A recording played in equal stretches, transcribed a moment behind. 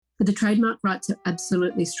but the trademark rights are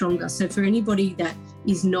absolutely stronger. So for anybody that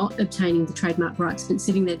is not obtaining the trademark rights but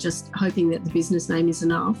sitting there just hoping that the business name is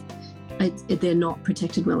enough, they're not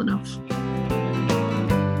protected well enough.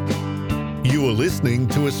 You are listening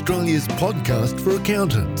to Australia's podcast for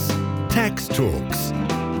accountants, Tax Talks,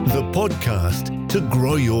 the podcast to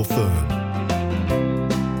grow your firm.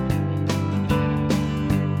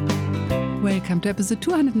 Welcome to episode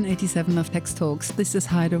 287 of Tax Talks. This is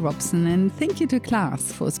Heide Robson, and thank you to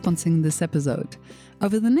Class for sponsoring this episode.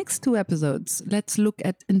 Over the next two episodes, let's look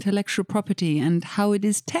at intellectual property and how it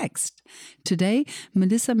is taxed. Today,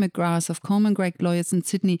 Melissa McGrath of Coleman Gregg Lawyers in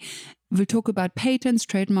Sydney will talk about patents,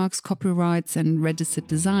 trademarks, copyrights, and registered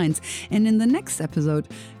designs. And in the next episode,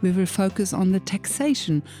 we will focus on the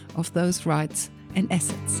taxation of those rights and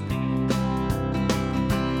assets.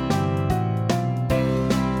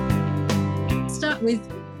 Start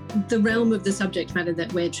with the realm of the subject matter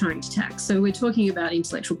that we're trying to tax. So we're talking about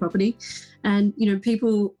intellectual property, and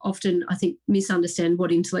people often, I think, misunderstand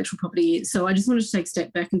what intellectual property is. So I just wanted to take a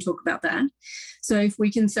step back and talk about that. So if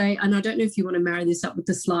we can say, and I don't know if you want to marry this up with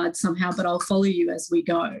the slides somehow, but I'll follow you as we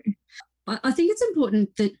go. I think it's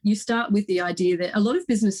important that you start with the idea that a lot of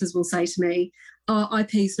businesses will say to me,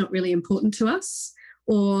 IP is not really important to us,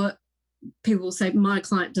 or people will say, my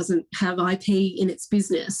client doesn't have IP in its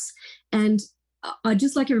business. And I'd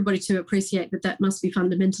just like everybody to appreciate that that must be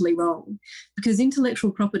fundamentally wrong, because intellectual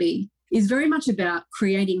property is very much about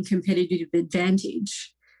creating competitive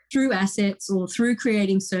advantage through assets or through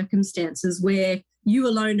creating circumstances where you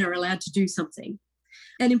alone are allowed to do something.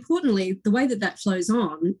 And importantly, the way that that flows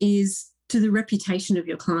on is to the reputation of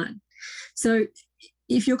your client. So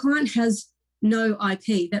if your client has no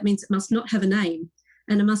IP, that means it must not have a name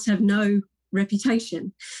and it must have no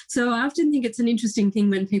reputation. So I often think it's an interesting thing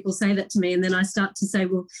when people say that to me, and then I start to say,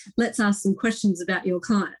 well, let's ask some questions about your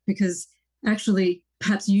client, because actually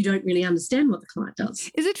perhaps you don't really understand what the client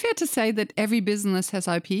does. Is it fair to say that every business has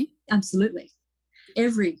IP? Absolutely.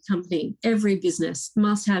 Every company, every business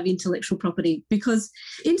must have intellectual property, because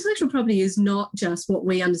intellectual property is not just what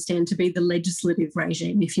we understand to be the legislative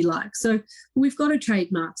regime, if you like. So we've got a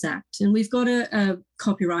Trademarks Act, and we've got a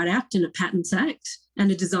Copyright Act and a Patents Act and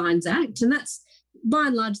a Designs Act. And that's, by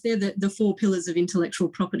and large, they're the four pillars of intellectual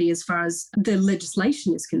property as far as the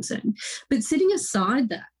legislation is concerned. But sitting aside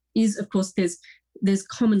that is, of course, there's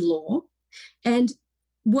common law. And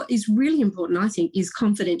what is really important, I think, is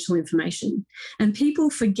confidential information. And people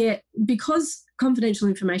forget, because confidential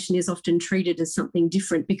information is often treated as something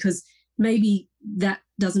different, because maybe that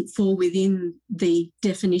doesn't fall within the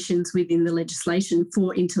definitions within the legislation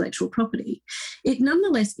for intellectual property. It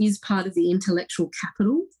nonetheless is part of the intellectual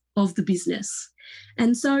capital of the business.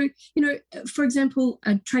 And so, for example,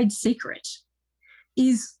 a trade secret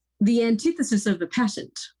is the antithesis of a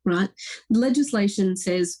patent, right? Legislation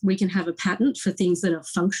says we can have a patent for things that are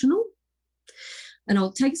functional. And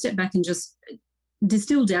I'll take a step back and just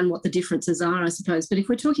distill down what the differences are, I suppose. But if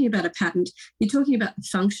we're talking about a patent, you're talking about the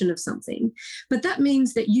function of something. But that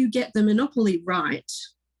means that you get the monopoly right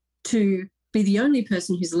to be the only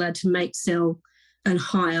person who's allowed to make, sell and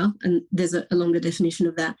hire, and there's a longer definition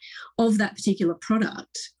of that particular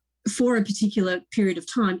product for a particular period of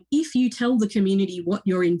time, if you tell the community what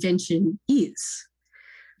your invention is.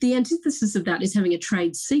 The antithesis of that is having a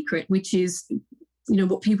trade secret, which is,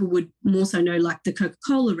 what people would more so know, like the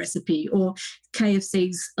Coca-Cola recipe or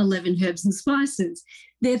KFC's 11 herbs and spices.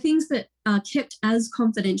 They're things that are kept as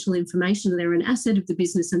confidential information. They're an asset of the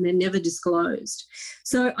business and they're never disclosed.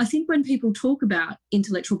 So I think when people talk about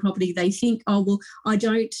intellectual property, they think, oh, well, I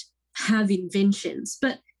don't have inventions.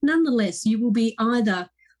 But nonetheless, you will be either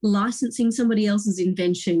licensing somebody else's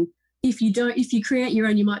invention. If you create your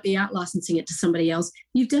own, you might be out licensing it to somebody else.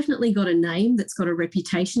 You've definitely got a name that's got a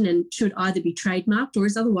reputation and should either be trademarked or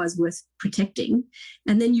is otherwise worth protecting.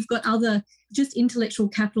 And then you've got other just intellectual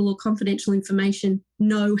capital or confidential information,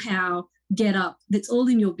 know-how, get up, that's all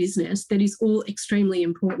in your business, that is all extremely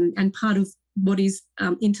important and part of what is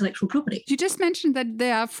intellectual property. You just mentioned that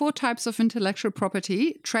there are four types of intellectual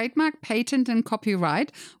property: trademark, patent, and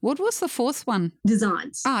copyright. What was the fourth one?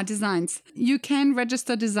 Designs. Designs. You can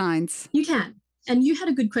register designs. You can. And you had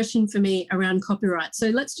a good question for me around copyright. So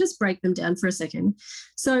let's just break them down for a second.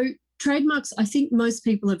 So trademarks, I think most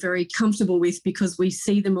people are very comfortable with because we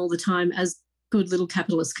see them all the time as good little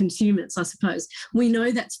capitalist consumers, I suppose. We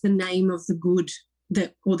know that's the name of the good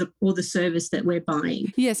or the service that we're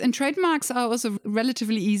buying. Yes, and trademarks are also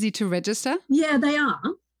relatively easy to register. Yeah, they are,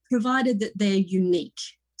 provided that they're unique.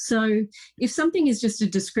 So if something is just a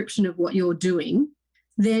description of what you're doing,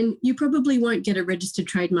 then you probably won't get a registered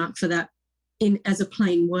trademark for that as a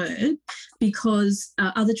plain word, because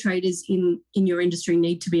other traders in your industry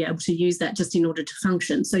need to be able to use that just in order to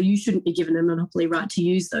function. So you shouldn't be given a monopoly right to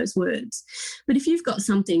use those words. But if you've got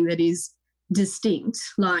something that is distinct,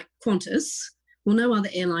 like Qantas, well, no other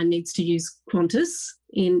airline needs to use Qantas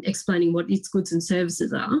in explaining what its goods and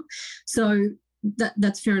services are. So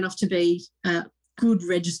that's fair enough to be a good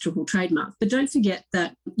registrable trademark. But don't forget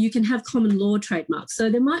that you can have common law trademarks. So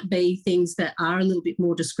there might be things that are a little bit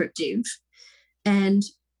more descriptive and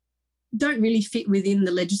don't really fit within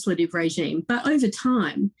the legislative regime. But over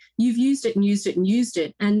time, you've used it and used it and used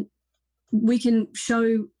it. And we can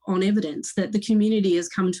show on evidence that the community has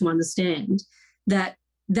come to understand that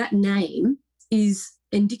that name is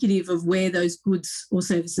indicative of where those goods or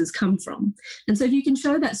services come from. And so if you can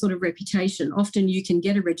show that sort of reputation, often you can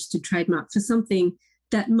get a registered trademark for something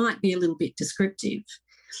that might be a little bit descriptive.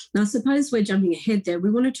 Now, I suppose we're jumping ahead there.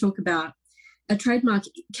 We want to talk about a trademark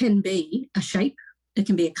can be a shape, it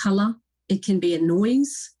can be a colour, it can be a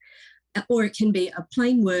noise, or it can be a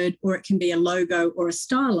plain word, or it can be a logo or a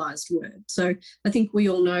stylised word. So I think we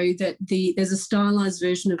all know that there's a stylised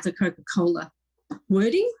version of the Coca-Cola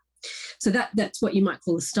wording. So that's what you might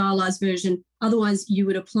call a stylised version. Otherwise, you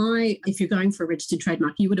would apply, if you're going for a registered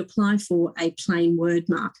trademark, you would apply for a plain word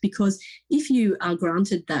mark, because if you are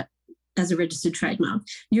granted that as a registered trademark,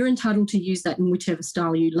 you're entitled to use that in whichever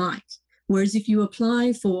style you like. Whereas if you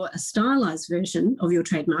apply for a stylised version of your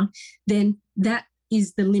trademark, then that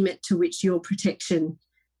is the limit to which your protection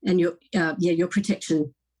and your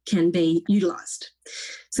protection can be utilised.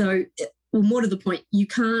 So, well, more to the point, you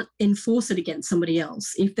can't enforce it against somebody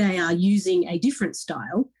else if they are using a different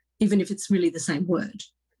style, even if it's really the same word,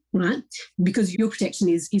 right? Because your protection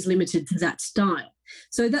is limited to that style.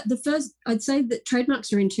 So that I'd say that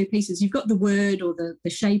trademarks are in two pieces. You've got the word or the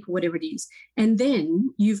shape or whatever it is, and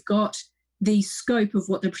then you've got the scope of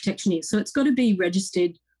what the protection is. So it's got to be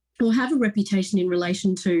registered or have a reputation in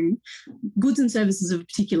relation to goods and services of a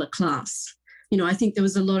particular class. I think there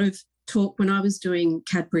was a lot of talk when I was doing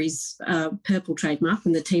Cadbury's purple trademark,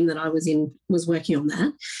 and the team that I was in was working on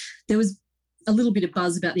that. There was a little bit of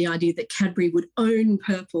buzz about the idea that Cadbury would own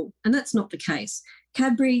purple, and that's not the case.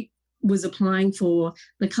 Cadbury was applying for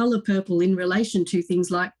the colour purple in relation to things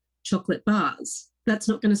like chocolate bars. That's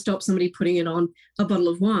not going to stop somebody putting it on a bottle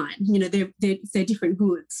of wine. They're different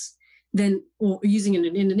goods or using it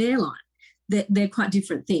in an airline. They're quite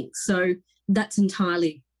different things. So that's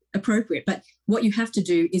entirely appropriate. But what you have to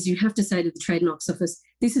do is you have to say to the Trademarks Office,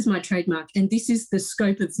 this is my trademark and this is the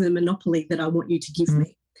scope of the monopoly that I want you to give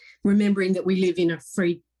me. Remembering that we live in a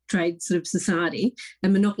free trade sort of society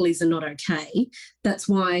and monopolies are not okay. That's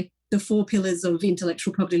why the 4 pillars of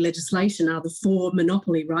intellectual property legislation are the 4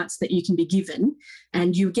 monopoly rights that you can be given,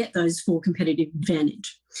 and you get those for competitive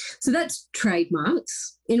advantage. So that's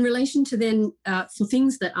trademarks. In relation to then for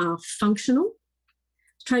things that are functional,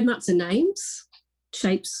 trademarks are names,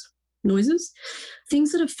 shapes, noises.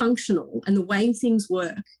 Things that are functional and the way things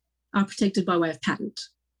work are protected by way of patent.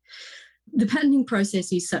 The patenting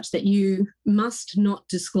process is such that you must not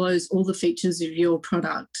disclose all the features of your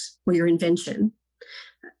product or your invention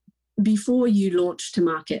before you launch to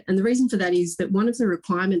market. And the reason for that is that one of the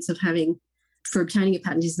requirements for obtaining a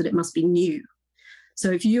patent is that it must be new. So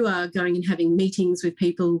if you are going and having meetings with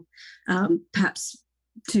people, perhaps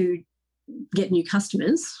to get new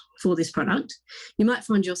customers for this product, you might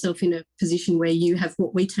find yourself in a position where you have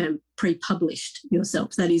what we term pre-published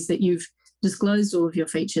yourself. That is that you've disclosed all of your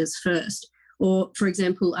features first. Or, for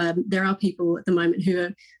example, there are people at the moment who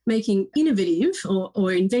are making innovative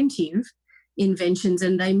or inventive inventions,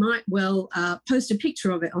 and they might well post a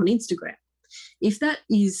picture of it on Instagram. If that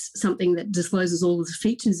is something that discloses all of the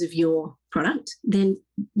features of your product, then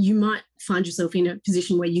you might find yourself in a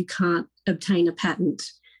position where you can't obtain a patent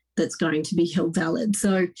that's going to be held valid.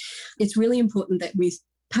 So it's really important that with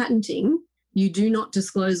patenting, you do not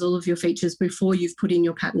disclose all of your features before you've put in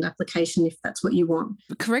your patent application, if that's what you want.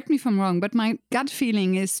 Correct me if I'm wrong, but my gut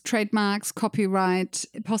feeling is trademarks, copyright,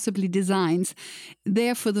 possibly designs,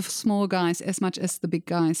 they're for the small guys as much as the big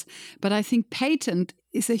guys. But I think patent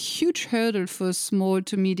is a huge hurdle for small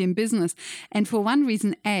to medium business. And for one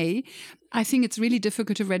reason, I think it's really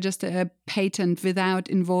difficult to register a patent without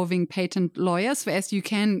involving patent lawyers, whereas you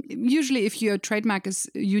can, usually if your trademark is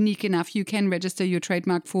unique enough, you can register your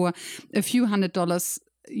trademark for a few $100s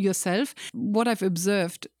yourself. What I've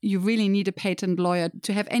observed, you really need a patent lawyer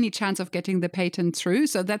to have any chance of getting the patent through.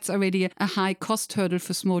 So that's already a high cost hurdle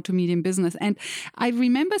for small to medium business. And I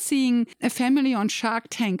remember seeing a family on Shark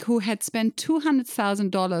Tank who had spent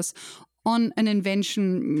 $200,000 on an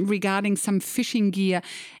invention regarding some fishing gear.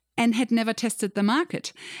 and had never tested the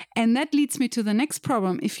market. And that leads me to the next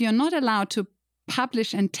problem. If you're not allowed to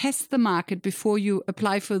publish and test the market before you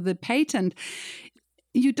apply for the patent,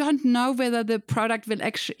 you don't know whether the product will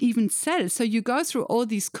actually even sell. So you go through all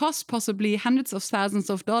these costs, possibly hundreds of thousands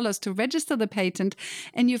of dollars to register the patent,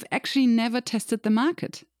 and you've actually never tested the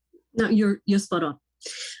market. No, you're spot on.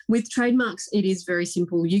 With trademarks, it is very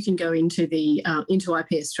simple. You can go into into IP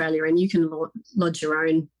Australia and you can lodge your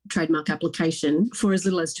own trademark application for as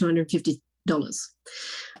little as $250.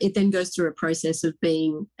 It then goes through a process of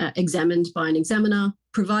being examined by an examiner.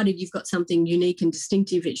 Provided you've got something unique and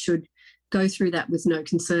distinctive, it should go through that with no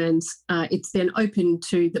concerns. It's then open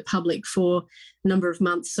to the public for a number of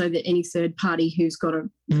months so that any third party who's got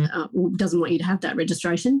doesn't want you to have that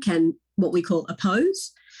registration can what we call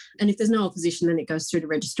oppose. And if there's no opposition, then it goes through to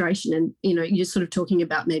registration. And, you're sort of talking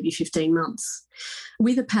about maybe 15 months.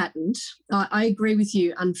 With a patent, I agree with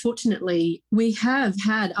you. Unfortunately, we have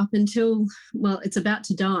had up until, it's about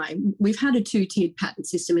to die, we've had a two-tiered patent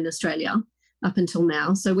system in Australia up until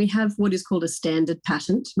now. So we have what is called a standard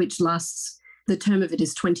patent, which lasts, the term of it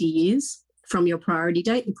is 20 years from your priority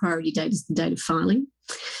date. The priority date is the date of filing.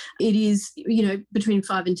 It is, between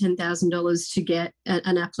 $5,000 and $10,000 to get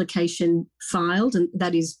an application filed, and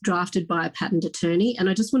that is drafted by a patent attorney. And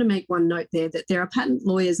I just want to make one note there that there are patent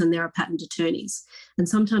lawyers and there are patent attorneys, and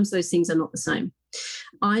sometimes those things are not the same.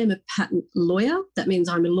 I am a patent lawyer. That means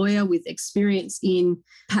I'm a lawyer with experience in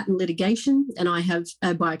patent litigation, and I have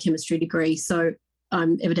a biochemistry degree. So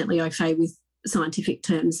I'm evidently au fait with scientific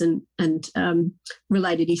terms and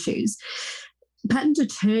related issues. Patent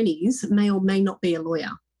attorneys may or may not be a lawyer.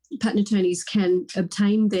 Patent attorneys can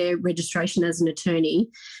obtain their registration as an attorney,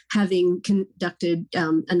 having conducted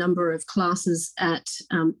a number of classes at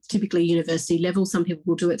typically university level. Some people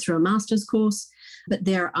will do it through a master's course, but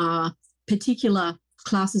there are particular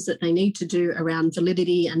classes that they need to do around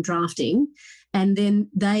validity and drafting, and then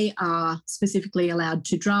they are specifically allowed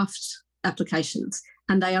to draft applications,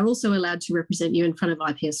 and they are also allowed to represent you in front of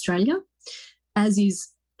IP Australia, as is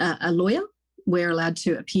a lawyer. We're allowed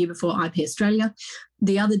to appear before IP Australia.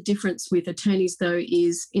 The other difference with attorneys, though,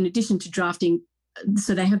 is in addition to drafting,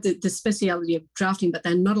 so they have the speciality of drafting, but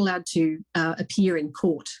they're not allowed to appear in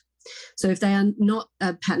court. So if they are not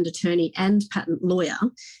a patent attorney and patent lawyer,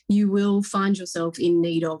 you will find yourself in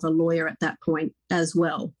need of a lawyer at that point as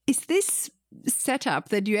well. Is this setup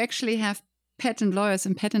that you actually have patent lawyers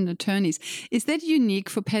and patent attorneys, is that unique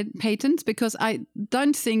for patents? Because I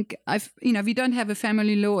don't think we don't have a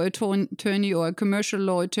family law attorney or a commercial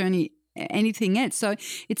law attorney, anything else. So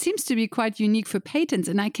it seems to be quite unique for patents.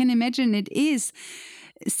 And I can imagine it is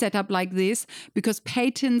set up like this because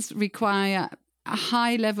patents require a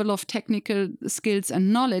high level of technical skills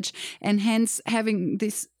and knowledge, and hence having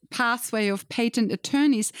this pathway of patent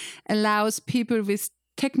attorneys allows people with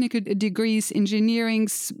technical degrees, engineering,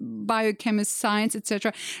 biochemist, science,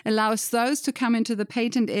 etc., allows those to come into the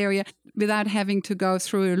patent area without having to go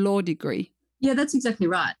through a law degree. Yeah, that's exactly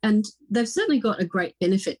right. And they've certainly got a great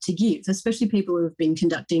benefit to give, especially people who have been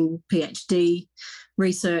conducting PhD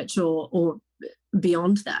research or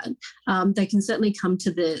beyond that. They can certainly come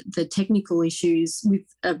to the technical issues with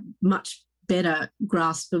a much better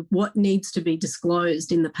grasp of what needs to be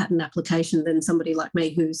disclosed in the patent application than somebody like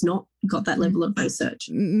me who's not got that level of research.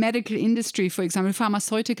 Medical industry, for example,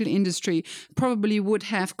 pharmaceutical industry probably would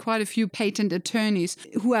have quite a few patent attorneys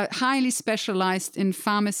who are highly specialized in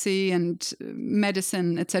pharmacy and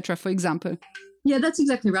medicine, etc., for example. Yeah, that's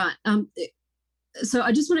exactly right. So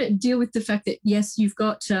I just want to deal with the fact that, yes, you've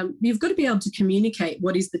got to be able to communicate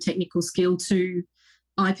what is the technical skill to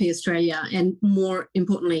IP Australia, and more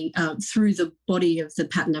importantly, through the body of the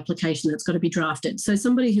patent application that's got to be drafted. So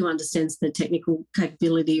somebody who understands the technical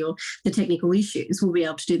capability or the technical issues will be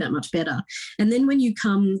able to do that much better. And then when you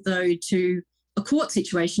come, though, to a court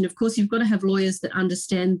situation, of course, you've got to have lawyers that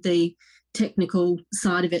understand the technical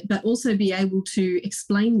side of it, but also be able to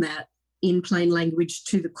explain that in plain language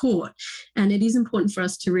to the court. And it is important for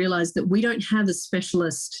us to realise that we don't have a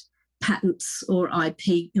specialist patents or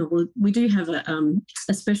IP. We do have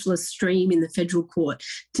a specialist stream in the federal court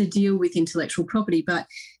to deal with intellectual property, but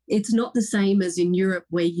it's not the same as in Europe,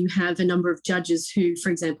 where you have a number of judges who, for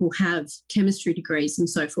example, have chemistry degrees and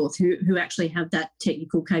so forth, who actually have that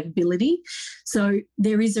technical capability. So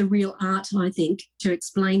there is a real art, I think, to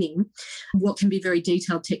explaining what can be very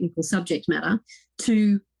detailed technical subject matter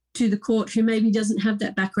to the court, who maybe doesn't have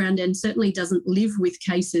that background and certainly doesn't live with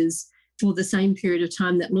cases for the same period of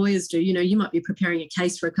time that lawyers do. You might be preparing a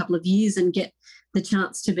case for a couple of years and get the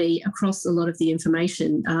chance to be across a lot of the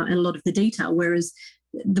information and a lot of the detail, whereas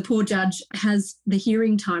the poor judge has the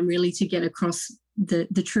hearing time really to get across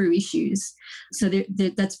the true issues. So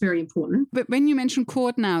that's very important. But when you mention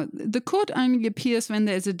court now, the court only appears when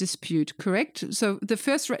there's a dispute, correct? So the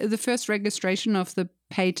first registration of the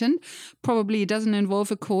patent probably doesn't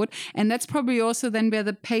involve a court, and that's probably also then where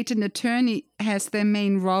the patent attorney has their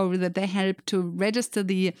main role, that they help to register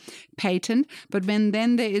the patent. But when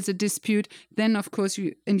then there is a dispute, then of course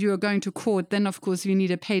you are going to court, then of course you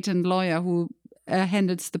need a patent lawyer who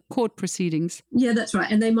handles the court proceedings. Yeah, that's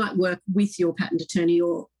right. And they might work with your patent attorney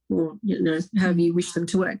or however you wish them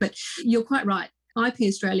to work. But you're quite right. IP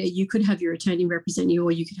Australia, you could have your attorney represent you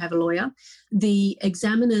or you could have a lawyer. The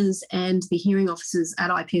examiners and the hearing officers at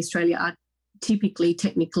IP Australia are typically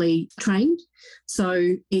technically trained.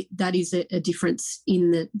 So that is a difference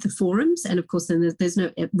in the forums. And of course, then there's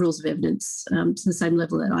no rules of evidence to the same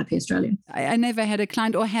level at IP Australia. I never had a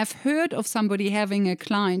client or have heard of somebody having a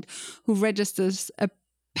client who registers a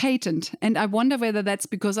patent. And I wonder whether that's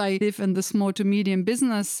because I live in the small to medium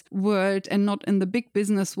business world and not in the big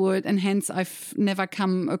business world. And hence I've never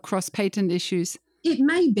come across patent issues. It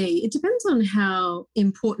may be. It depends on how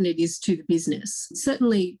important it is to the business.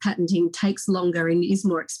 Certainly, patenting takes longer and is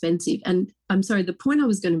more expensive. And I'm sorry, the point I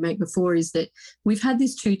was going to make before is that we've had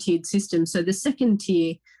this two-tiered system. So the second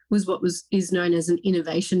tier was what is known as an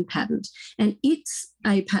innovation patent. And it's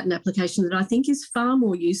a patent application that I think is far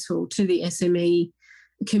more useful to the SME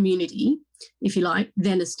community, if you like,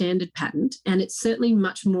 than a standard patent. And it's certainly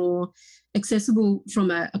much more accessible from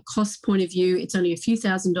a cost point of view. It's only a few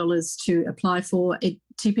 $1,000s to apply for. It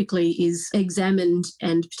typically is examined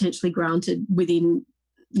and potentially granted within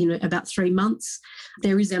about 3 months.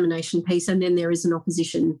 There is examination piece and then there is an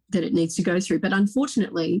opposition that it needs to go through. But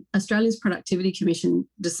unfortunately, Australia's Productivity Commission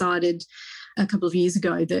decided a couple of years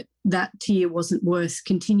ago that tier wasn't worth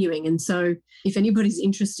continuing. And so if anybody's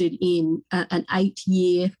interested in an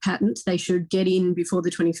 8-year patent, they should get in before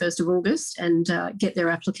the 21st of August and get their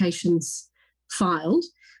applications filed,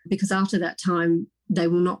 because after that time, they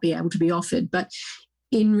will not be able to be offered. But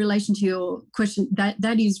in relation to your question,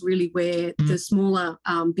 that is really where the smaller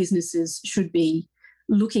businesses should be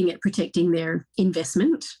looking at protecting their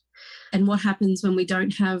investment. And what happens when we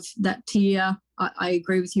don't have that tier, I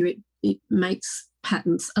agree with you, it makes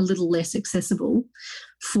patents a little less accessible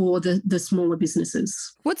for the smaller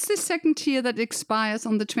businesses. What's the second tier that expires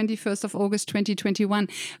on the 21st of August 2021?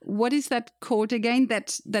 What is that called again,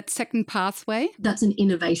 that second pathway? That's an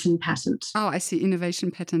innovation patent. Oh, I see, innovation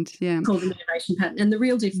patent, yeah. Called an innovation patent. And the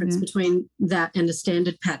real difference between that and a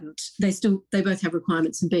standard patent, they both have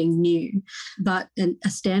requirements of being new, but a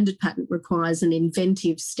standard patent requires an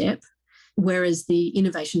inventive step, whereas the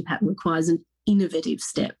innovation patent requires an innovative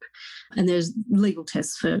step. And there's legal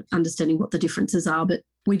tests for understanding what the differences are, but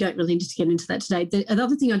we don't really need to get into that today. The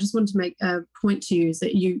other thing I just wanted to make a point to you is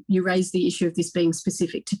that you raised the issue of this being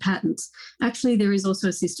specific to patents. Actually, there is also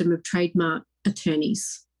a system of trademark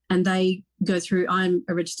attorneys, and they go through, I'm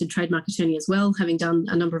a registered trademark attorney as well, having done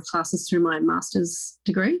a number of classes through my master's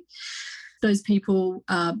degree. Those people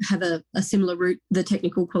have a similar route. The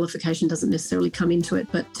technical qualification doesn't necessarily come into it,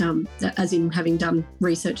 but as in having done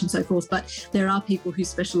research and so forth. But there are people who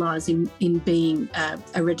specialise in being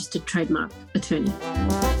a registered trademark attorney.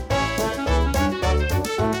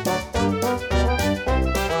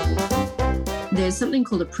 There's something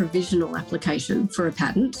called a provisional application for a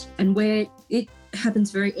patent, and where it happens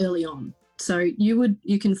very early on. So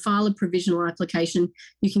you can file a provisional application,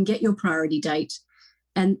 you can get your priority date,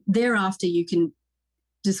 and thereafter you can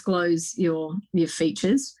disclose your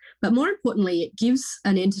features. But more importantly, it gives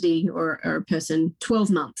an entity or a person 12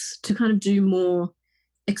 months to kind of do more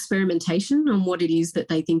experimentation on what it is that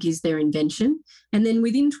they think is their invention. And then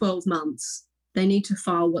within 12 months, they need to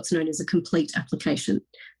file what's known as a complete application.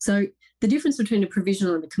 So the difference between a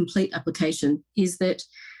provisional and a complete application is that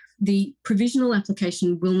the provisional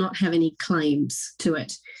application will not have any claims to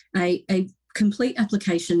it. A complete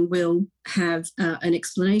application will have an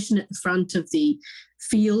explanation at the front of the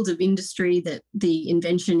field of industry that the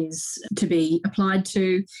invention is to be applied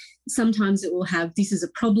to. Sometimes it will have, this is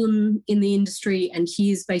a problem in the industry and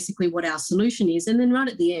here's basically what our solution is. And then right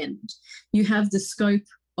at the end, you have the scope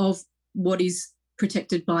of what is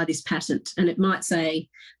protected by this patent. And it might say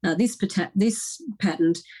this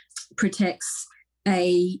patent protects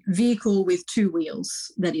a vehicle with 2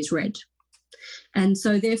 wheels that is red. And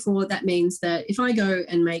so therefore that means that if I go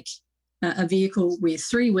and make a vehicle with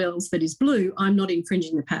 3 wheels that is blue, I'm not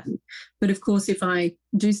infringing the patent. But of course, if I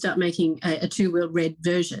do start making a 2-wheel red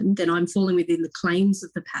version, then I'm falling within the claims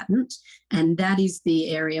of the patent. And that is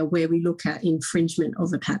the area where we look at infringement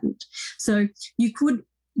of a patent. So you could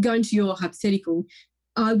go into your hypothetical,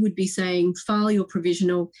 I would be saying file your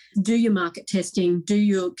provisional, do your market testing, do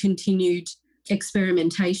your continued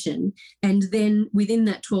experimentation. And then within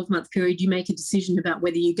that 12-month period, you make a decision about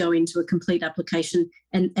whether you go into a complete application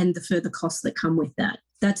and the further costs that come with that.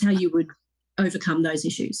 That's how you would overcome those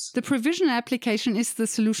issues. The provisional application is the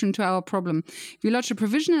solution to our problem. We launch a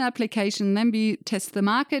provisional application, then we test the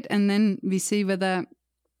market, and then we see whether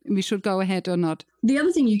we should go ahead or not. The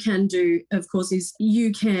other thing you can do, of course, is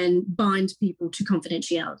you can bind people to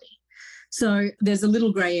confidentiality. So there's a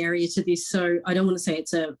little grey area to this. So I don't want to say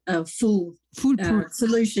it's a full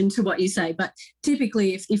solution to what you say. But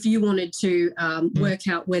typically, if you wanted to work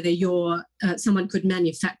out whether someone could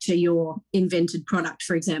manufacture your invented product,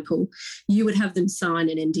 for example, you would have them sign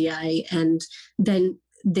an NDA, and then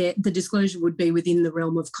the disclosure would be within the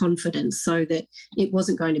realm of confidence, so that it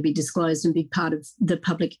wasn't going to be disclosed and be part of the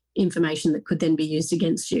public information that could then be used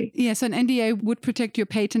against you. Yes, an NDA would protect your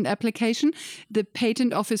patent application. The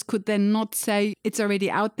patent office could then not say it's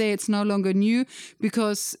already out there, it's no longer new,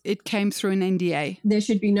 because it came through an NDA. There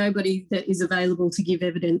should be nobody that is available to give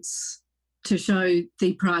evidence to show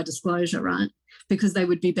the prior disclosure, right? Because they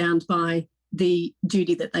would be bound by the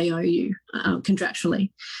duty that they owe you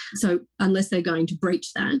contractually. So unless they're going to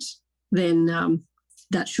breach that, then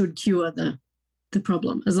that should cure the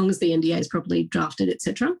problem, as long as the NDA is properly drafted,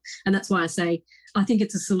 etc. And that's why I say I think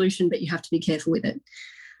it's a solution, but you have to be careful with it.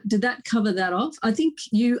 Did that cover that off? I think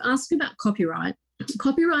you asked about copyright.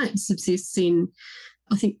 Copyright subsists in,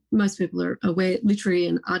 I think most people are aware, literary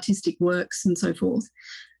and artistic works and so forth.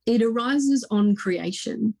 It arises on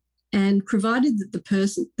creation, and provided that the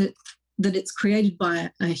person that it's created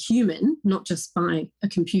by a human, not just by a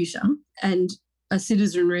computer, and a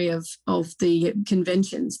citizenry of the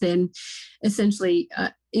conventions, then essentially,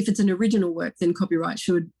 if it's an original work, then copyright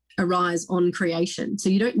should arise on creation. So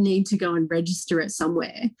you don't need to go and register it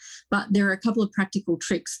somewhere. But there are a couple of practical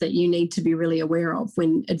tricks that you need to be really aware of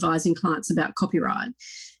when advising clients about copyright.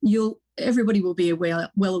 Everybody will be well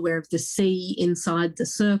aware of the C inside the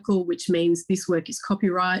circle, which means this work is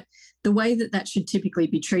copyright. The way that should typically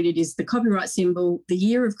be treated is the copyright symbol, the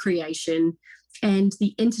year of creation, and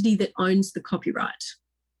the entity that owns the copyright,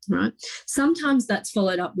 right? Sometimes that's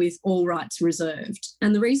followed up with all rights reserved.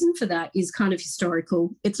 And the reason for that is kind of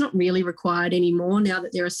historical. It's not really required anymore now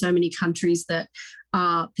that there are so many countries that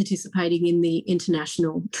are participating in the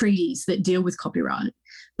international treaties that deal with copyright.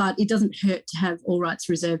 But it doesn't hurt to have all rights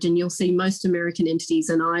reserved. And you'll see most American entities,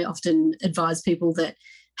 and I often advise people that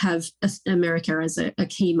have America as a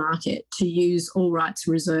key market to use all rights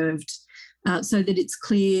reserved, so that it's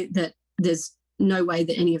clear that there's no way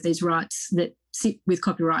that any of these rights that sit with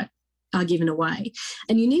copyright are given away.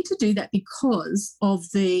 And you need to do that because of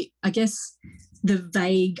the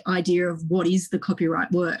vague idea of what is the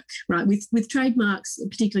copyright work, right? With trademarks,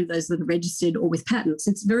 particularly those that are registered, or with patents,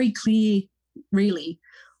 it's very clear, really,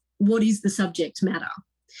 what is the subject matter.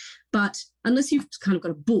 But unless you've kind of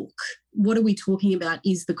got a book, what are we talking about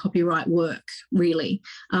is the copyright work, really?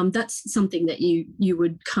 That's something that you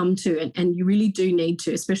would come to, and you really do need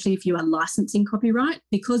to, especially if you are licensing copyright,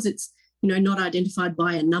 because it's not identified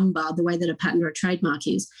by a number the way that a patent or a trademark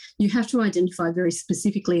is. You have to identify very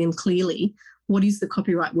specifically and clearly what is the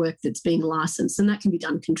copyright work that's being licensed, and that can be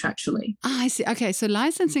done contractually. I see. Okay, so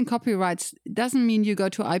licensing copyrights doesn't mean you go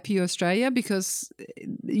to IP Australia because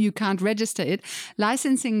you can't register it.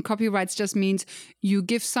 Licensing copyrights just means you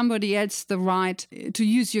give somebody else the right to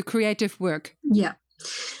use your creative work. Yeah,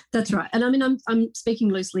 that's right. And I mean, I'm speaking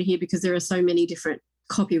loosely here because there are so many different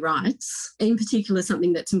copyrights. In particular,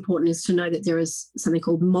 something that's important is to know that there is something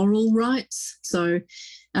called moral rights. So,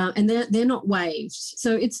 and they're not waived.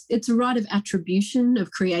 So it's a right of attribution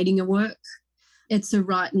of creating a work. It's a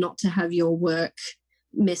right not to have your work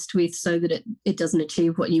messed with so that it doesn't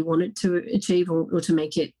achieve what you want it to achieve, or to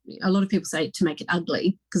make it, a lot of people say to make it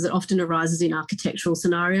ugly, because it often arises in architectural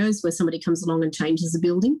scenarios where somebody comes along and changes a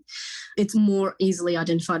building. It's more easily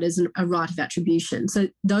identified as a right of attribution. So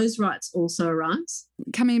those rights also arise.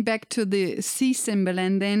 Coming back to the C symbol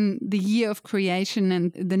and then the year of creation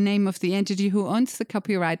and the name of the entity who owns the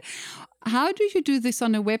copyright, how do you do this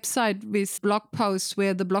on a website with blog posts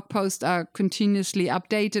where the blog posts are continuously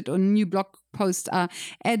updated or new blog posts are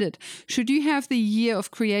added? Should you have the year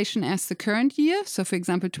of creation as the current year? So, for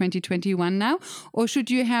example, 2021 now? Or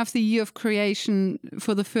should you have the year of creation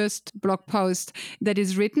for the first blog post that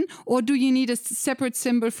is written? Or do you need a separate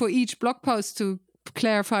symbol for each blog post to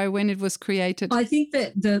clarify when it was created? I think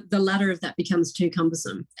that the latter of that becomes too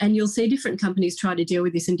cumbersome, and you'll see different companies try to deal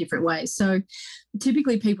with this in different ways. So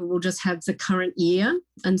typically people will just have the current year,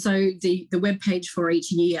 and so the web page for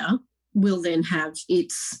each year will then have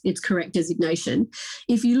its correct designation.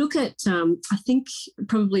 If you look at, I think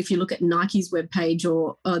probably if you look at Nike's webpage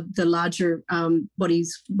or the larger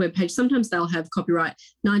bodies webpage, sometimes they'll have copyright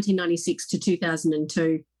 1996 to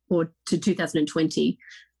 2002 or to 2020.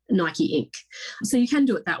 Nike Inc. So you can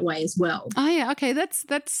do it that way as well. Oh yeah, okay,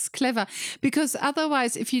 that's clever, because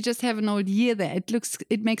otherwise, if you just have an old year there,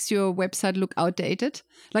 it makes your website look outdated.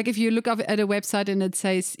 Like if you look up at a website and it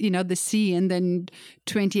says, the C and then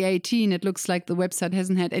 2018, it looks like the website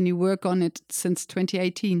hasn't had any work on it since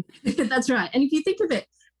 2018. That's right. And if you think of it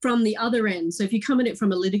from the other end, so if you come at it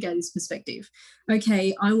from a litigator's perspective,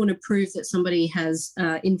 okay, I want to prove that somebody has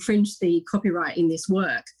infringed the copyright in this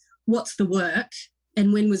work. What's the work?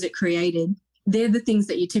 And when was it created? They're the things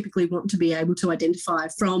that you typically want to be able to identify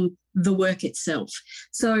from the work itself.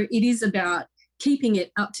 So it is about keeping it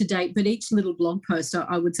up to date, but each little blog post,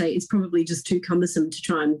 I would say, is probably just too cumbersome to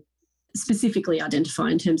try and specifically identify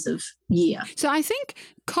in terms of year. So I think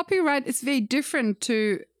copyright is very different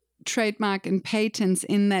to trademark and patents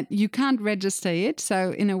in that you can't register it.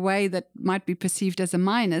 So in a way that might be perceived as a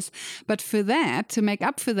minus. But for that, to make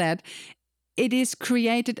up for that, it is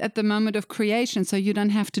created at the moment of creation, so you don't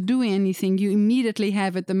have to do anything. You immediately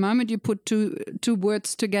have it. The moment you put two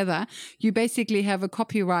words together, you basically have a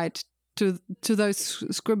copyright to those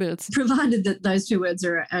scribbles. Provided that those two words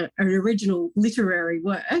are an original literary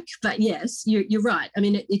work. But yes, you're right. I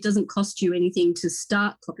mean, it doesn't cost you anything to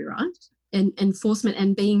start copyright and enforcement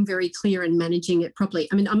and being very clear and managing it properly.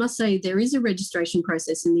 I mean, I must say there is a registration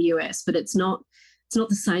process in the US, but it's not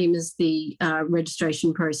the same as the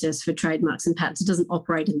registration process for trademarks and patents. It doesn't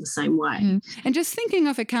operate in the same way. Mm. And just thinking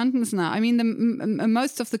of accountants now, I mean,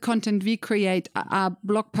 most of the content we create are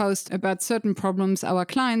blog posts about certain problems our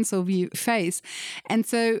clients or we face. And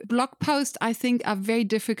so blog posts, I think, are very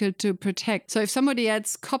difficult to protect. So if somebody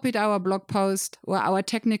else copied our blog post or our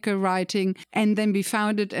technical writing and then we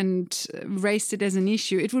found it and raised it as an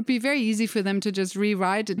issue, it would be very easy for them to just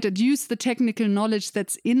rewrite it, use the technical knowledge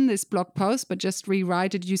that's in this blog post, but just rewrite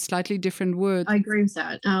it, use slightly different words. I agree with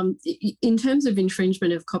that. In terms of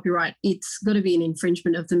infringement of copyright, it's got to be an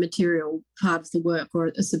infringement of the material part of the work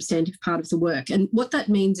or a substantive part of the work. And what that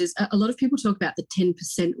means is a lot of people talk about the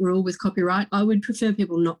 10% rule with copyright. I would prefer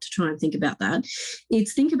people not to try and think about that.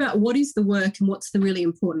 It's think about what is the work and what's the really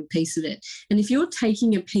important piece of it. And if you're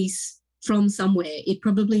taking a piece from somewhere, it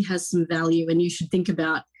probably has some value and you should think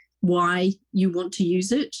about why you want to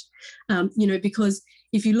use it, because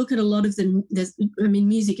if you look at a lot of them,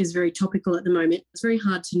 music is very topical at the moment. It's very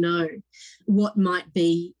hard to know what might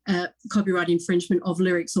be copyright infringement of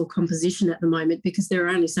lyrics or composition at the moment because there are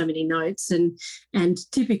only so many notes and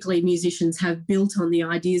typically musicians have built on the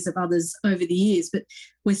ideas of others over the years. But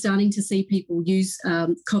we're starting to see people use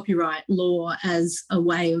copyright law as a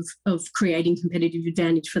way of creating competitive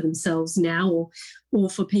advantage for themselves now or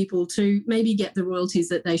for people to maybe get the royalties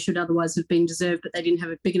that they should otherwise have been deserved, but they didn't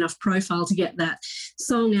have a big enough profile to get that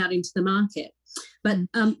song out into the market. But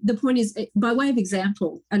the point is, by way of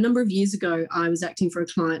example, a number of years ago, I was acting for a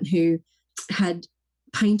client who had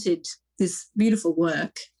painted this beautiful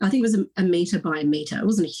work. I think it was a metre by a metre. It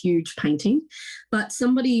wasn't a huge painting, but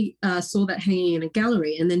somebody saw that hanging in a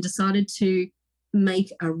gallery and then decided to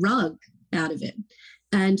make a rug out of it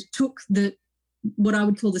and took what I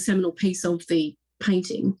would call the seminal piece of the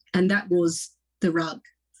painting, and that was the rug.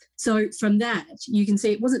 So from that, you can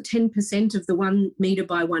see it wasn't 10% of the 1 metre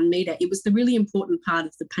by 1 metre. It was the really important part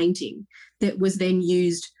of the painting that was then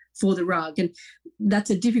used for the rug. And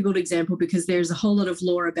that's a difficult example because there's a whole lot of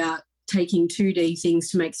law about taking 2D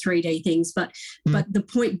things to make 3D things. But the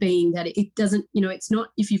point being that it doesn't, it's not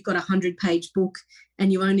if you've got a 100-page book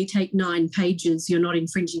and you only take 9 pages, you're not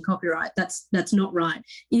infringing copyright. That's not right.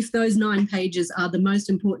 If those 9 pages are the most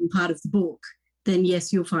important part of the book, then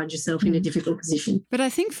yes, you'll find yourself in a difficult position. But I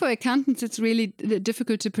think for accountants, it's really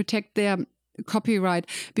difficult to protect their copyright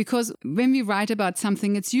because when we write about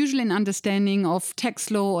something, it's usually an understanding of tax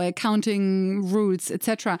law or accounting rules,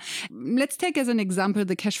 etc. Let's take as an example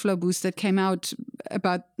the cash flow boost that came out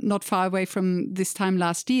about not far away from this time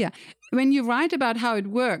last year. When you write about how it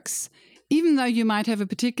works, even though you might have a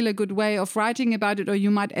particular good way of writing about it, or you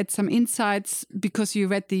might add some insights because you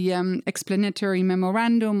read the explanatory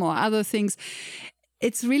memorandum or other things,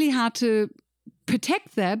 it's really hard to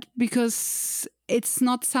protect that because it's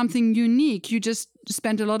not something unique. You just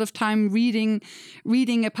spend a lot of time reading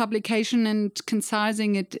a publication and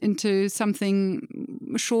concising it into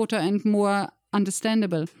something shorter and more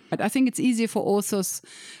understandable. But I think it's easier for authors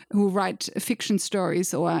who write fiction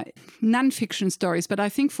stories or non-fiction stories. But I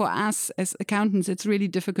think for us as accountants, it's really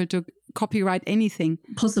difficult copyright anything.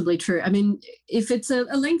 Possibly true. I mean, if it's a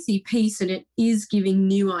lengthy piece and it is giving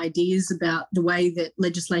new ideas about the way that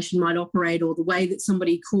legislation might operate or the way that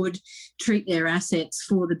somebody could treat their assets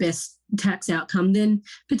for the best tax outcome, then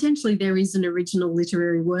potentially there is an original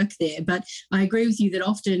literary work there. But I agree with you that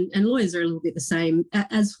often, and lawyers are a little bit the same,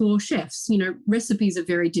 as for chefs, recipes are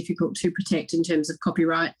very difficult to protect in terms of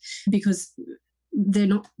copyright because they're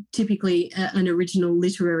not typically an original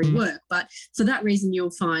literary work. But for that reason,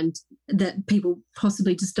 you'll find that people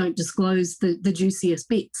possibly just don't disclose the juiciest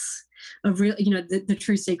bits of the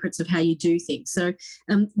true secrets of how you do things. So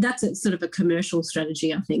that's a sort of a commercial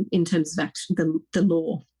strategy, I think, in terms of the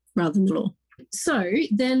law rather than the law. So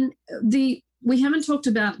then we haven't talked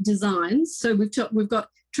about designs. So we've got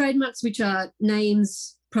trademarks, which are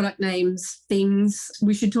names, product names, things.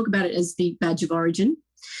 We should talk about it as the badge of origin.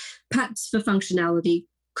 Patents for functionality,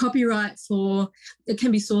 copyright it can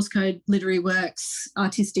be source code, literary works,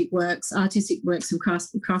 artistic works of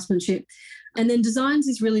craftsmanship. And then designs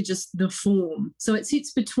is really just the form. So it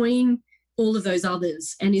sits between all of those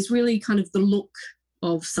others and is really kind of the look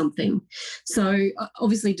of something. So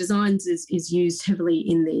obviously designs is used heavily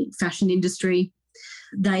in the fashion industry.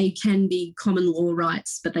 They can be common law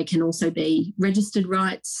rights, but they can also be registered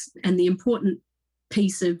rights. And the important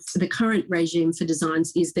piece of the current regime for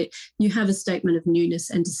designs is that you have a statement of newness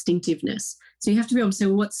and distinctiveness. So you have to be able to say,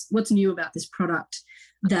 well, what's new about this product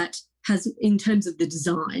that has, in terms of the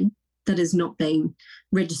design, that has not been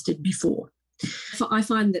registered before. I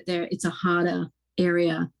find that it's a harder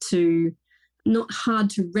area not hard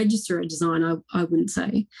to register a design, I wouldn't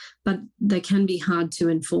say, but they can be hard to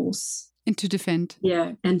enforce. And to defend.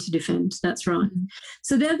 Yeah, and to defend. That's right. Mm-hmm.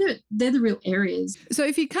 So they're the real areas. So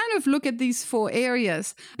if you kind of look at these 4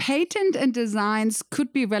 areas, patent and designs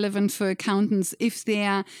could be relevant for accountants if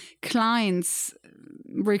their clients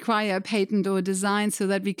require a patent or a design so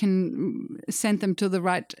that we can send them to the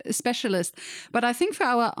right specialist. But I think for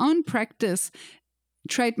our own practice,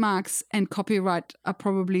 trademarks and copyright are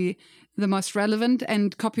probably the most relevant,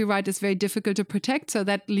 and copyright is very difficult to protect, so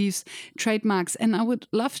that leaves trademarks. And I would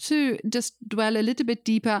love to just dwell a little bit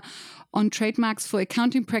deeper on trademarks for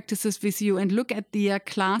accounting practices with you and look at the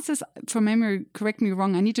classes. From memory, correct me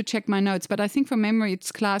wrong, I need to check my notes, but I think from memory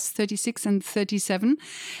it's class 36 and 37,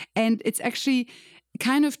 and it's actually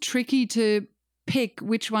kind of tricky to pick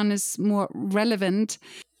which one is more relevant.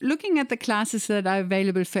 Looking at the classes that are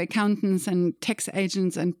available for accountants and tax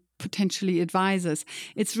agents and potentially advisors,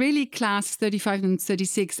 it's really class 35 and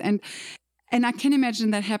 36. And I can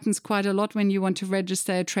imagine that happens quite a lot when you want to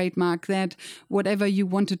register a trademark, that whatever you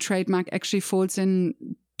want to trademark actually falls in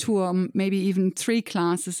 2 or maybe even 3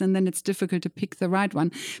 classes, and then it's difficult to pick the right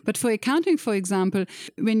one. But for accounting, for example,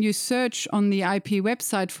 when you search on the IP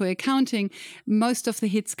website for accounting, most of the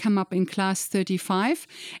hits come up in class 35,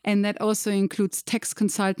 and that also includes tax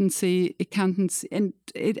consultancy, accountancy, and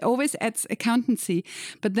it always adds accountancy.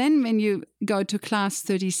 But then when you go to class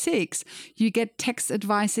 36, you get tax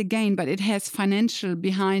advice again, but it has financial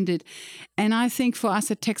behind it. And I think for us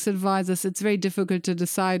as tax advisors, it's very difficult to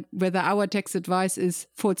decide whether our tax advice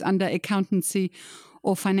falls under accountancy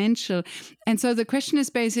or financial. And so the question is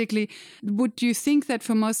basically, would you think that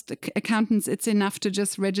for most accountants it's enough to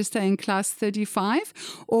just register in class 35?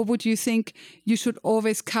 Or would you think you should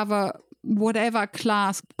always cover whatever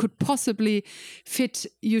class could possibly fit?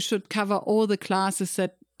 You should cover all the classes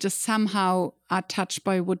that just somehow are touched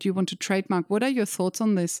by what you want to trademark. What are your thoughts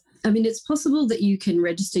on this? I mean, it's possible that you can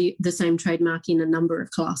register the same trademark in a number of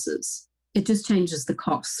classes. It just changes the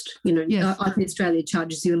cost. Yes. I think Australia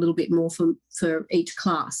charges you a little bit more for each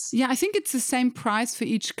class. Yeah, I think it's the same price for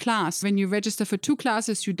each class. When you register for 2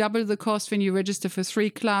 classes, you double the cost. When you register for 3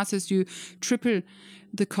 classes, you triple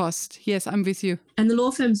the cost. Yes, I'm with you. And the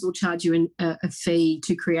law firms will charge you a fee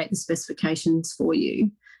to create the specifications for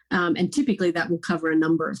you. And typically that will cover a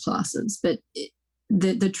number of classes. But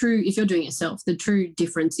the true, if you're doing it yourself, the true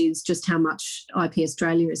difference is just how much IP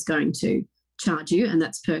Australia is going to charge you, and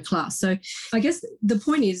that's per class. So I guess the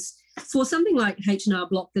point is, for something like H&R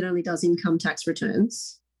Block that only does income tax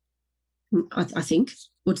returns, I think,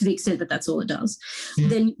 or to the extent that that's all it does,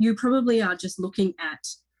 then you probably are just looking at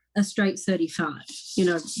a straight 35,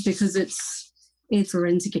 because it's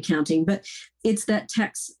forensic accounting, but it's that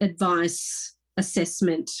tax advice,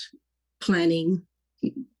 assessment, planning.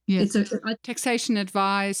 Yes. Taxation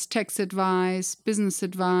advice, tax advice, business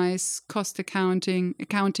advice, cost accounting,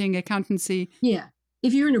 accountancy. Yeah.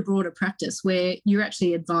 If you're in a broader practice where you're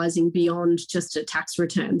actually advising beyond just a tax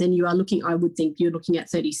return, then you are looking, I would think you're looking at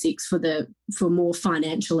 36 for more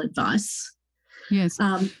financial advice. Yes.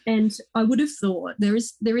 And I would have thought there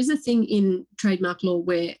is a thing in trademark law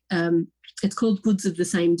where it's called goods of the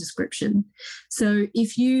same description. So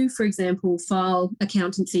if you, for example, file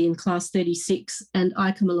accountancy in class 36 and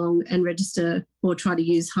I come along and register or try to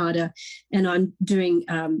use harder and I'm doing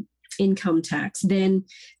income tax, then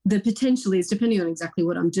the potential is, depending on exactly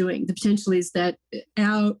what I'm doing, the potential is that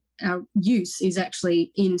our use is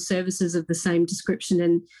actually in services of the same description,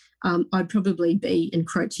 and I'd probably be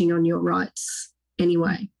encroaching on your rights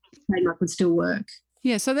anyway. Trademark would still work.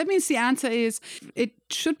 Yeah, so that means the answer is it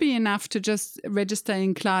should be enough to just register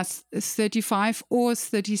in class 35 or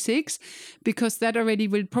 36, because that already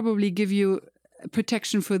will probably give you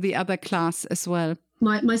protection for the other class as well.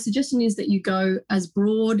 My suggestion is that you go as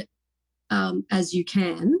broad as you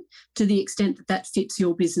can, to the extent that that fits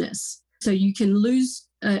your business. So you can lose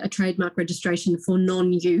a trademark registration for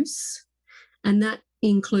non-use, and that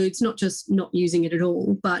includes not just not using it at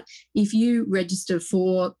all, but if you register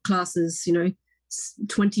for classes,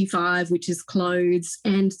 25, which is clothes,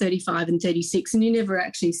 and 35 and 36, and you never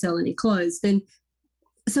actually sell any clothes, then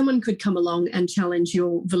someone could come along and challenge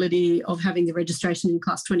your validity of having the registration in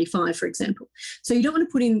class 25, for example. So you don't want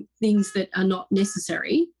to put in things that are not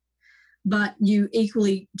necessary, but you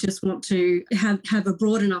equally just want to have a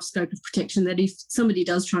broad enough scope of protection that if somebody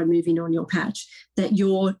does try and move in on your patch, that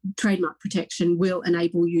your trademark protection will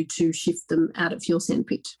enable you to shift them out of your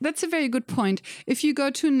sandpit. That's a very good point. If you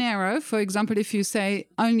go too narrow, for example, if you say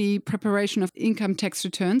only preparation of income tax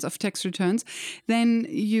returns, then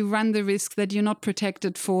you run the risk that you're not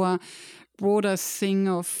protected for broader thing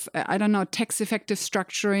of, tax effective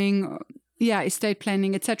structuring, estate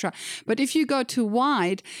planning, etc. But if you go too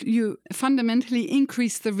wide, you fundamentally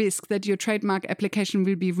increase the risk that your trademark application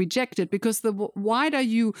will be rejected, because the wider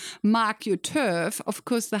you mark your turf, of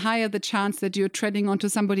course, the higher the chance that you're treading onto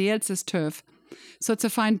somebody else's turf. So it's a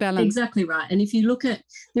fine balance. Exactly right. And if you look at,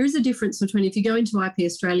 there is a difference between, if you go into IP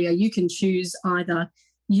Australia, you can choose either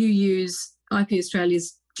you use IP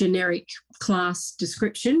Australia's generic class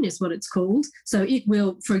description, is what it's called. So it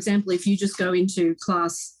will, for example, if you just go into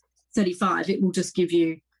class 35, it will just give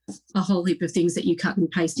you a whole heap of things that you cut and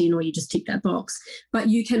paste in, or you just tick that box. But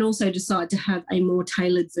you can also decide to have a more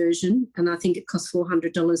tailored version, and I think it costs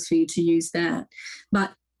 $400 for you to use that.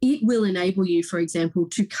 But it will enable you, for example,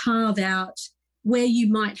 to carve out where you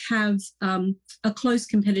might have a close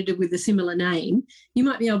competitor with a similar name. You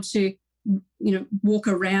might be able to, walk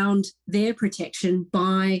around their protection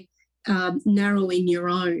by narrowing your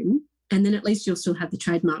own, and then at least you'll still have the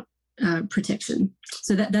trademark protection.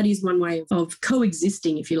 So that is one way of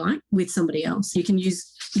coexisting, if you like, with somebody else. You can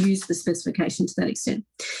use the specification to that extent.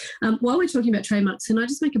 While we're talking about trademarks, can I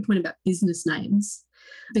just make a point about business names?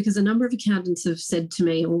 Because a number of accountants have said to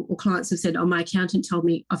me, or clients have said, my accountant told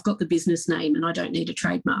me I've got the business name and I don't need a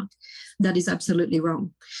trademark. That is absolutely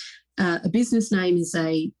wrong. A business name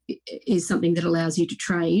is something that allows you to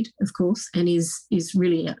trade, of course, and is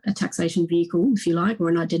really a taxation vehicle, if you like, or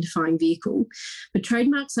an identifying vehicle. But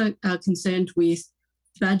trademarks are concerned with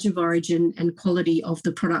badge of origin and quality of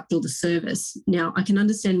the product or the service. Now, I can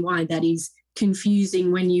understand why that is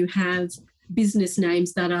confusing when you have business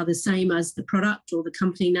names that are the same as the product, or the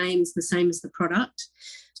company name is the same as the product.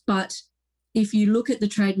 But if you look at the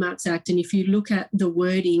Trademarks Act, and if you look at the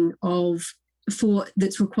wording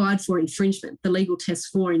that's required for infringement, the legal test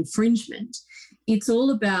for infringement, it's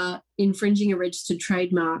all about infringing a registered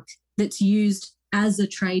trademark that's used as a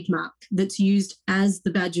trademark, that's used as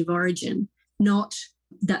the badge of origin, not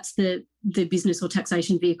that's the business or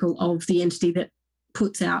taxation vehicle of the entity that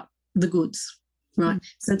puts out the goods, right?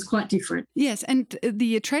 So it's quite different. Yes, and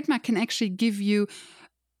the trademark can actually give you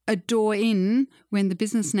a door in when the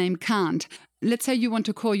business name can't. Let's say you want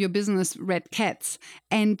to call your business Red Cats,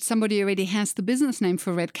 and somebody already has the business name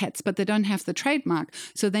for Red Cats, but they don't have the trademark.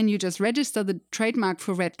 So then you just register the trademark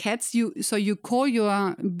for Red Cats. So you call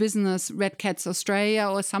your business Red Cats Australia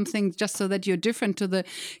or something, just so that you're different to the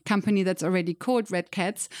company that's already called Red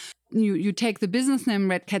Cats. You take the business name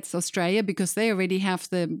Red Cats Australia because they already have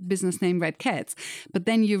the business name Red Cats. But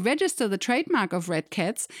then you register the trademark of Red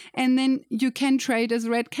Cats, and then you can trade as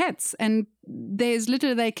Red Cats. And there's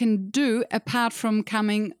little they can do apart from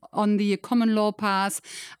coming on the common law path,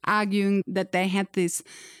 arguing that they had this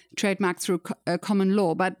trademark through common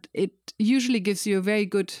law. But it usually gives you a very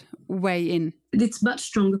good way in. It's much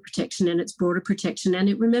stronger protection, and it's broader protection.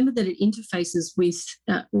 And remember that it interfaces with,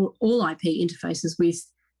 or all IP interfaces with,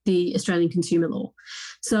 the Australian consumer law.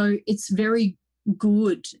 So it's very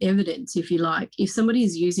good evidence, if you like. If somebody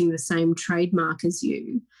is using the same trademark as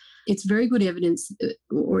you, it's very good evidence,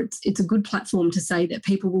 or it's a good platform to say that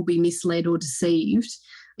people will be misled or deceived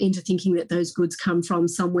into thinking that those goods come from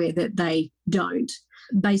somewhere that they don't.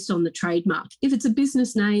 based on the trademark. If it's a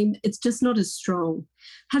business name, it's just not as strong.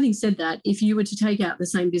 Having said that, if you were to take out the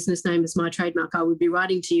same business name as my trademark, I would be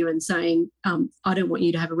writing to you and saying, I don't want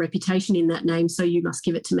you to have a reputation in that name, so you must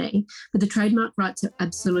give it to me. But the trademark rights are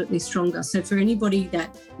absolutely stronger. So for anybody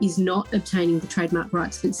that is not obtaining the trademark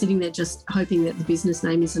rights but sitting there just hoping that the business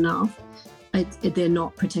name is enough, they're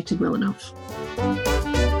not protected well enough.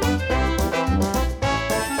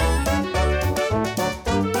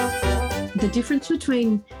 The difference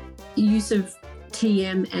between use of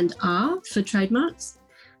TM and R for trademarks.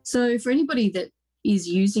 So for anybody that is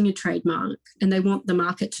using a trademark and they want the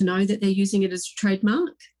market to know that they're using it as a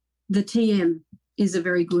trademark, the TM is a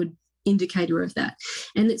very good indicator of that.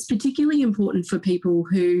 And it's particularly important for people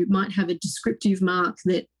who might have a descriptive mark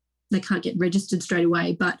that they can't get registered straight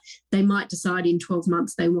away, but they might decide in 12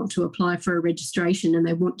 months they want to apply for a registration and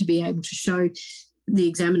they want to be able to show the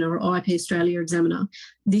examiner or IP Australia examiner,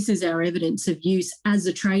 this is our evidence of use as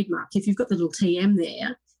a trademark. If you've got the little TM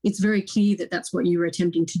there, it's very clear that that's what you were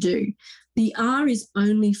attempting to do. The R is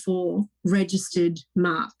only for registered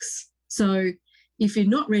marks. So if you're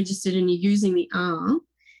not registered and you're using the R,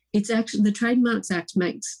 it's actually the Trademarks Act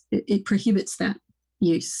it prohibits that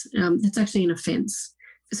use. That's actually an offence.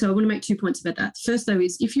 So I want to make 2 points about that. First, though,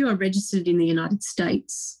 is if you are registered in the United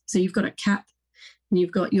States, so you've got a cap and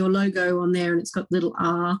you've got your logo on there and it's got little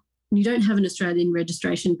R, and you don't have an Australian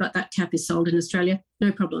registration, but that cap is sold in Australia,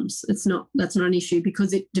 no problems. That's not an issue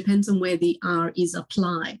because it depends on where the R is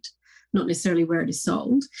applied, not necessarily where it is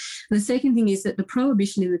sold. And the second thing is that the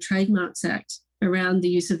prohibition in the Trademarks Act around the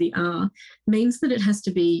use of the R means that it has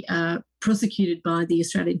to be prosecuted by the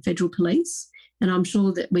Australian Federal Police. And I'm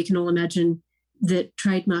sure that we can all imagine that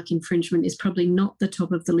trademark infringement is probably not the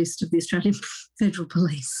top of the list of the Australian Federal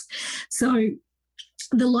Police. So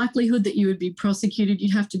the likelihood that you would be prosecuted,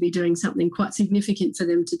 you'd have to be doing something quite significant for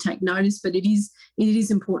them to take notice. But it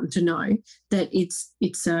is important to know that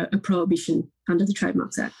it's a prohibition under the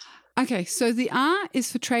Trademarks Act. Okay, so the R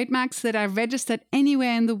is for trademarks that are registered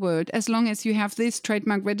anywhere in the world. As long as you have this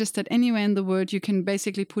trademark registered anywhere in the world, you can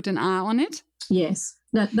basically put an R on it? Yes,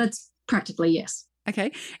 that's practically yes.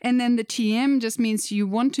 Okay. And then the TM just means you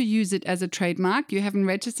want to use it as a trademark. You haven't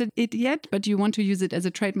registered it yet, but you want to use it as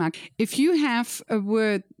a trademark. If you have a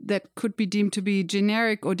word that could be deemed to be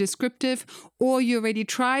generic or descriptive, or you already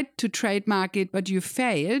tried to trademark it, but you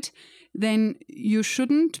failed, then you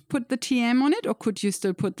shouldn't put the TM on it, or could you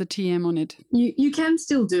still put the TM on it? You can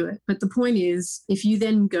still do it. But the point is, if you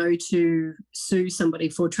then go to sue somebody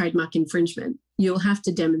for trademark infringement, you'll have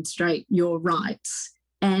to demonstrate your rights.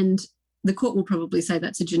 And the court will probably say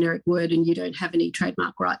that's a generic word and you don't have any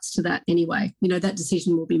trademark rights to that anyway. That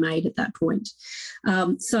decision will be made at that point.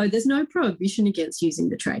 So there's no prohibition against using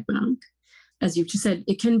the trademark. As you've just said,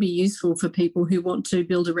 it can be useful for people who want to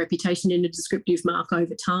build a reputation in a descriptive mark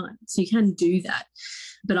over time. So you can do that,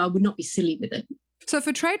 but I would not be silly with it. So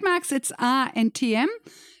for trademarks, it's R and TM.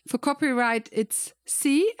 For copyright, it's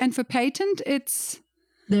C. And for patent, it's...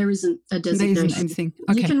 There isn't a designation. There isn't anything.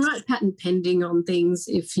 Okay. You can write patent pending on things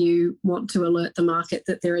if you want to alert the market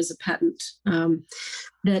that there is a patent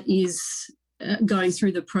that is going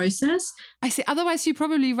through the process. I see. Otherwise, you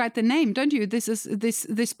probably write the name, don't you?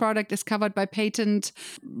 This product is covered by patent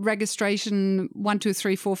registration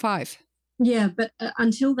 12345. Yeah, but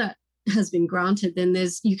until that has been granted, then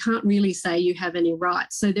you can't really say you have any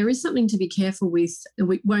rights. So there is something to be careful with.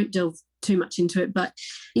 We won't delve too much into it, but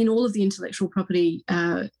in all of the intellectual property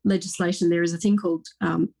legislation, there is a thing called,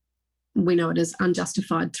 we know it as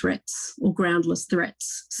unjustified threats or groundless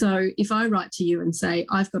threats. So if I write to you and say,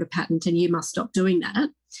 I've got a patent and you must stop doing that,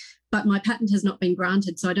 but my patent has not been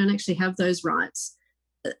granted, so I don't actually have those rights,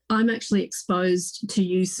 I'm actually exposed to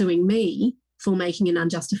you suing me for making an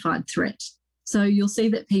unjustified threat. So you'll see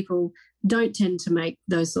that people don't tend to make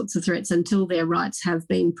those sorts of threats until their rights have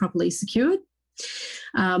been properly secured,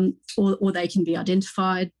 or they can be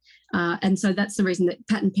identified. And so that's the reason that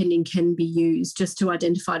patent pending can be used, just to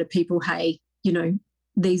identify to people, hey,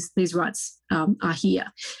 these rights are here.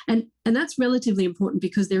 And that's relatively important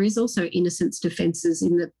because there is also innocence defences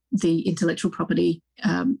in the intellectual property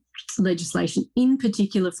legislation, in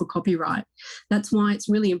particular for copyright. That's why it's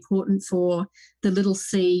really important for the little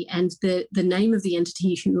c and the name of the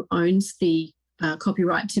entity who owns the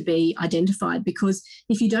copyright to be identified, because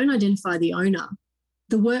if you don't identify the owner,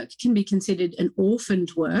 the work can be considered an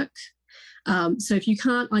orphaned work. So if you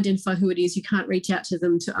can't identify who it is, you can't reach out to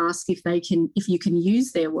them to ask if you can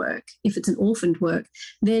use their work. If it's an orphaned work,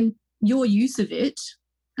 then your use of it,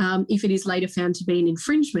 if it is later found to be an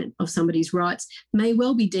infringement of somebody's rights, may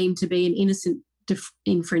well be deemed to be an innocent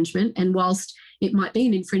infringement. And whilst it might be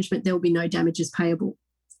an infringement, there will be no damages payable.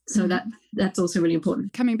 So that's also really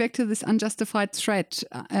important. Coming back to this unjustified threat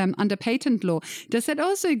under patent law, does that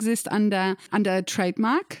also exist under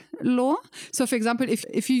trademark law? So, for example,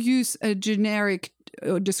 if you use a generic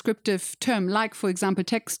or descriptive term, like, for example,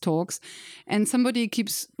 text talks, and somebody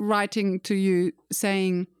keeps writing to you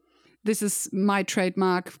saying, this is my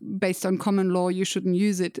trademark based on common law, you shouldn't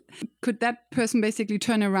use it, could that person basically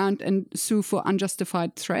turn around and sue for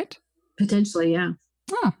unjustified threat? Potentially, yeah.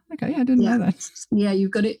 Oh, okay. I didn't know that. Yeah,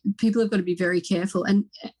 people have got to be very careful. And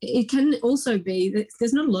it can also be that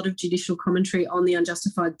there's not a lot of judicial commentary on the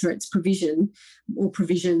unjustified threats provision or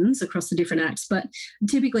provisions across the different acts. But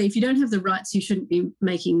typically, if you don't have the rights, you shouldn't be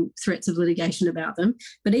making threats of litigation about them.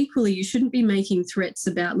 But equally, you shouldn't be making threats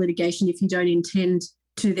about litigation if you don't intend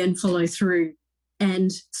to then follow through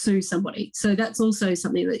and sue somebody. So that's also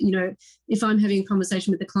something that, if I'm having a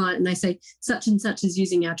conversation with the client and they say such and such is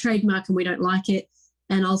using our trademark and we don't like it,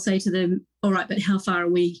 and I'll say to them, all right, but how far are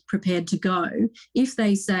we prepared to go? If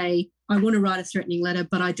they say, I want to write a threatening letter,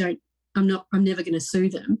 but I'm never going to sue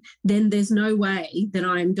them, then there's no way that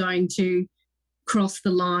I'm going to cross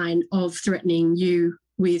the line of threatening you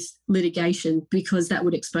with litigation, because that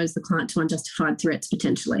would expose the client to unjustified threats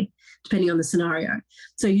potentially, depending on the scenario.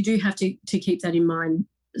 So you do have to keep that in mind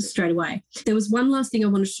straight away. There was one last thing I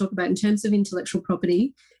wanted to talk about in terms of intellectual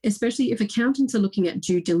property, especially if accountants are looking at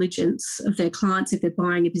due diligence of their clients, if they're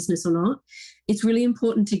buying a business or not. It's really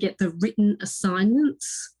important to get the written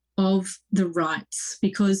assignments of the rights,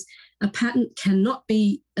 because a patent cannot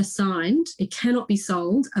be assigned, it cannot be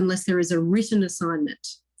sold unless there is a written assignment.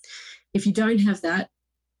 If you don't have that,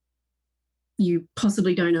 you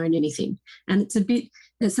possibly don't own anything. And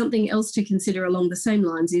there's something else to consider along the same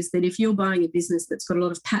lines, is that if you're buying a business that's got a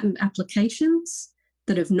lot of patent applications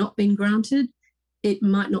that have not been granted, it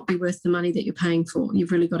might not be worth the money that you're paying for.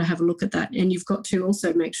 You've really got to have a look at that. And you've got to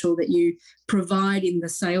also make sure that you provide in the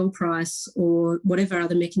sale price or whatever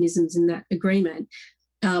other mechanisms in that agreement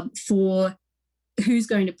for who's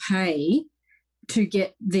going to pay to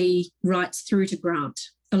get the rights through to grant.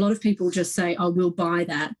 A lot of people just say, oh, we'll buy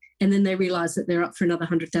that. And then they realise that they're up for another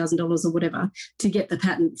 $100,000 or whatever to get the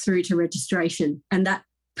patent through to registration. And that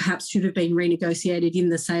perhaps should have been renegotiated in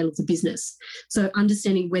the sale of the business. So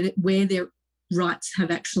understanding where their rights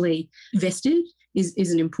have actually vested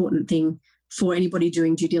is an important thing for anybody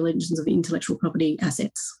doing due diligence of intellectual property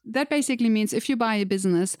assets. That basically means if you buy a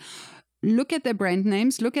business, look at their brand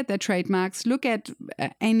names, look at their trademarks, look at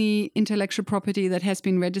any intellectual property that has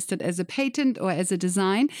been registered as a patent or as a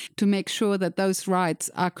design to make sure that those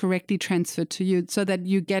rights are correctly transferred to you so that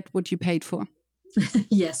you get what you paid for.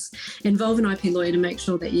 Yes. Involve an IP lawyer to make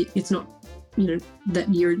sure that it's not,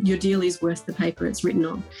 that your deal is worth the paper it's written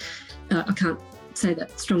on. I can't say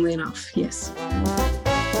that strongly enough. Yes.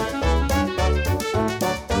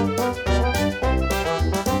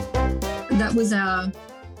 That was our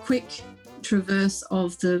quick traverse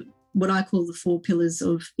of what I call the 4 pillars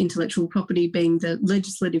of intellectual property, being the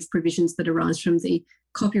legislative provisions that arise from the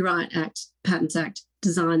Copyright Act, Patents Act,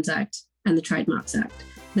 Designs Act, and the Trademarks Act.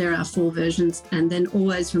 There are 4 versions, and then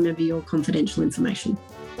always remember your confidential information.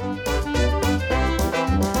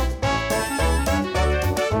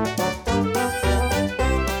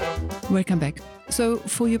 Welcome back. So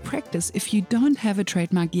for your practice, if you don't have a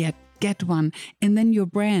trademark yet, get one, and then your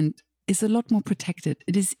brand is a lot more protected.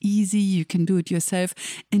 It is easy, you can do it yourself,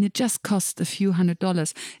 and it just costs a few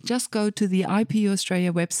 $100s. Just go to the IP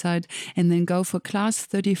Australia website and then go for Class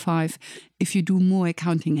 35 if you do more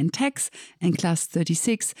accounting and tax, and Class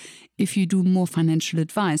 36 if you do more financial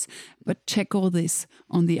advice. But check all this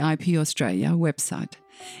on the IP Australia website.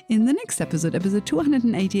 In the next episode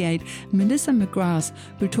 288, Melissa McGrath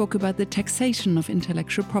will talk about the taxation of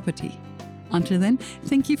intellectual property. Until then,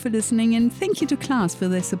 thank you for listening, and thank you to Class for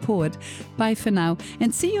their support. Bye for now,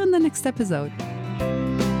 and see you on the next episode.